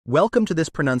Welcome to this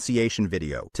pronunciation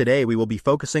video. Today we will be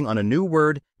focusing on a new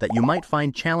word that you might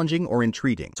find challenging or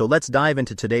intriguing. So let's dive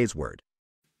into today's word.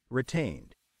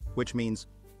 Retained, which means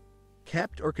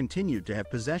kept or continued to have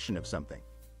possession of something.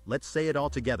 Let's say it all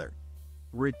together.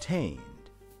 Retained.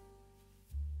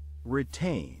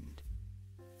 Retained.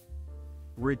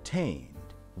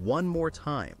 Retained. One more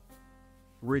time.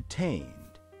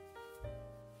 Retained.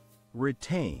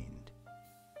 Retained.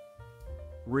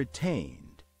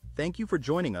 Retained. Thank you for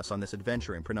joining us on this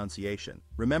adventure in pronunciation.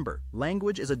 Remember,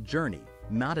 language is a journey,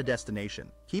 not a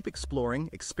destination. Keep exploring,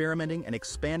 experimenting, and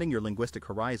expanding your linguistic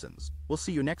horizons. We'll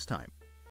see you next time.